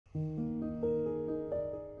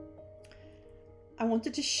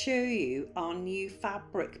wanted to show you our new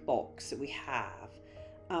fabric box that we have.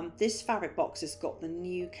 This fabric box has got the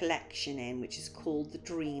new collection in, which is called the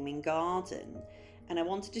Dreaming Garden. And I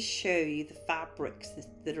wanted to show you the fabrics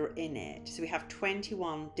that are in it. So we have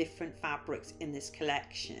 21 different fabrics in this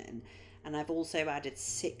collection. And I've also added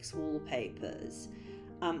 6 wallpapers.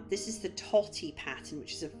 This is the Totty pattern,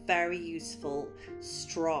 which is a very useful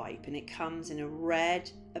stripe, and it comes in a red,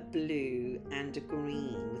 a blue and a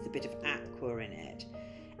green with a bit of aqua in it.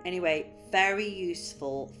 Anyway, very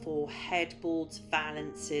useful for headboards,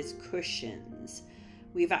 valances, cushions.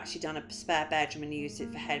 We've actually done a spare bedroom and used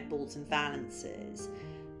it for headboards and valances.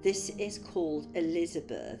 This is called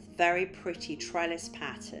Elizabeth, very pretty trellis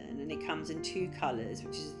pattern, and it comes in 2 colours,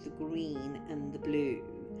 which is the green and the blue.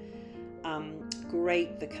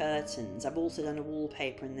 Great for curtains. I've also done a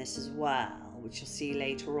wallpaper in this as well, which you'll see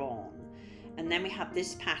later on. And then we have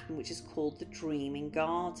this pattern, which is called the Dreaming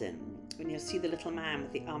Garden, and you'll see the little man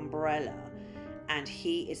with the umbrella, and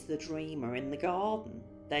he is the dreamer in the garden.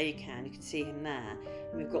 There you can see him there.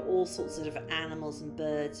 And we've got all sorts of animals and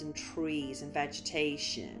birds and trees and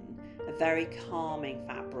vegetation. A very calming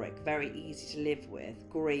fabric, very easy to live with,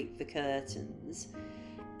 great for curtains.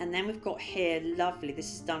 And then we've got here, lovely,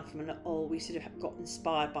 this is done from an old, we sort of got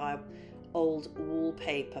inspired by an old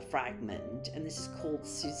wallpaper fragment, and this is called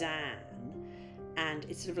Suzanne. And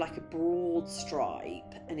it's sort of like a broad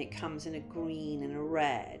stripe, and it comes in a green and a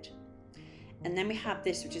red. And then we have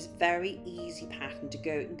this, which is very easy pattern to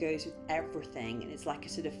go, it goes with everything, and it's like a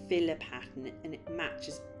sort of filler pattern, and it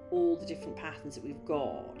matches all the different patterns that we've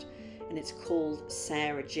got. And it's called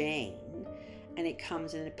Sarah Jane. And it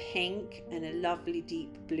comes in a pink and a lovely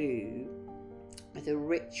deep blue with a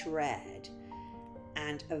rich red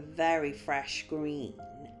and a very fresh green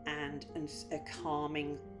and a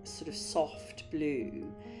calming sort of soft blue.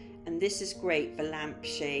 And this is great for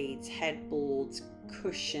lampshades, headboards,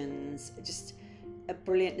 cushions, just a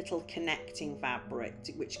brilliant little connecting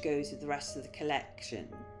fabric which goes with the rest of the collection.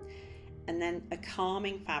 And then a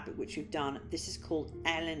calming fabric which we've done, this is called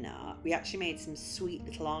Eleanor. We actually made some sweet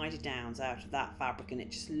little eider-downs out of that fabric, and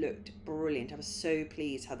it just looked brilliant. I was so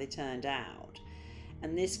pleased how they turned out.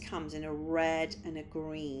 And this comes in a red and a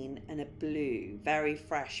green and a blue, very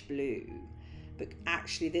fresh blue. But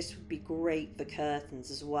actually this would be great for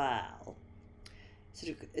curtains as well.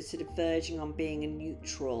 It's sort of verging on being a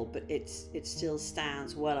neutral, but it still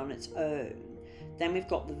stands well on its own. Then we've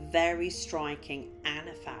got the very striking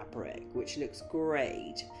Anna fabric, which looks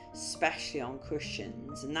great, especially on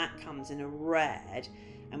cushions, and that comes in a red,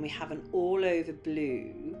 and we have an all over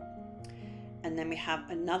blue, and then we have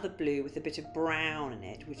another blue with a bit of brown in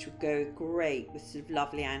it, which would go great with sort of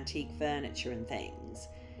lovely antique furniture and things.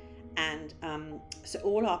 And so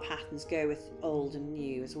all our patterns go with old and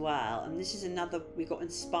new as well. And this is another, we got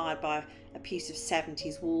inspired by a piece of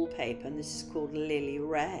 70s wallpaper, and this is called Lily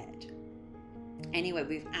Red. Anyway,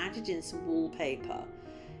 we've added in some wallpaper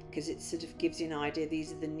because it sort of gives you an idea.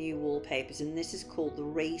 These are the new wallpapers, and this is called the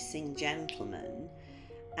Racing Gentleman,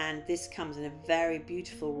 and this comes in a very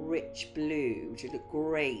beautiful rich blue, which would look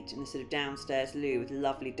great in a sort of downstairs loo with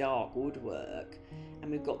lovely dark woodwork. And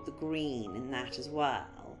we've got the green in that as well.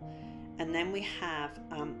 And then we have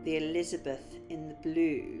the Elizabeth in the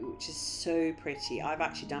blue, which is so pretty. I've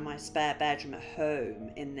actually done my spare bedroom at home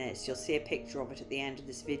in this. You'll see a picture of it at the end of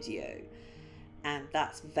this video. And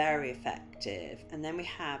that's very effective. And then we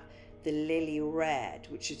have the Lily Red,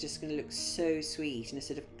 which is just going to look so sweet in a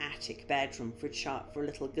sort of attic bedroom for a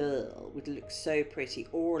little girl. Would look so pretty,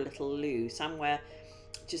 or a little loo somewhere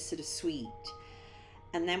just sort of sweet.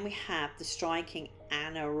 And then we have the striking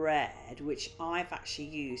Anna Red, which I've actually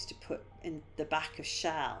used to put in the back of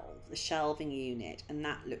the shelving unit, and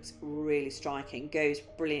that looks really striking. Goes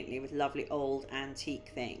brilliantly with lovely old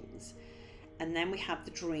antique things. And then we have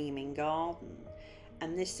the Dreaming Garden,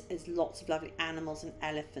 and this is lots of lovely animals and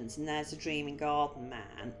elephants, and there's a Dreaming Garden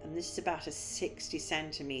man, and this is about a 60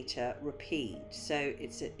 centimetre repeat, so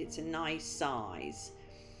it's a nice size,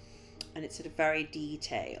 and it's sort of very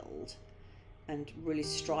detailed and really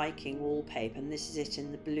striking wallpaper. And this is it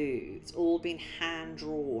in the blue. It's all been hand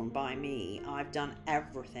drawn by me. I've done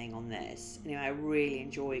everything on this. Anyway, I really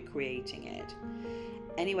enjoy creating it.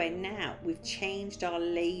 Anyway, now we've changed our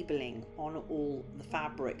labeling on all the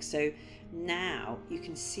fabrics, so now you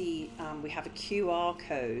can see we have a QR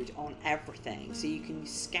code on everything, so you can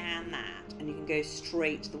scan that and you can go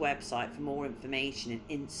straight to the website for more information and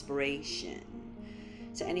inspiration.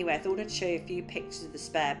 So anyway, I thought I'd show you a few pictures of the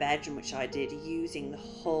spare bedroom, which I did using the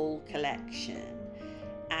whole collection,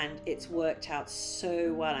 and it's worked out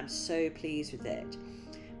so well. I'm so pleased with it.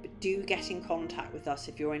 But do get in contact with us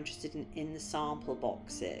if you're interested in the sample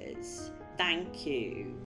boxes. Thank you.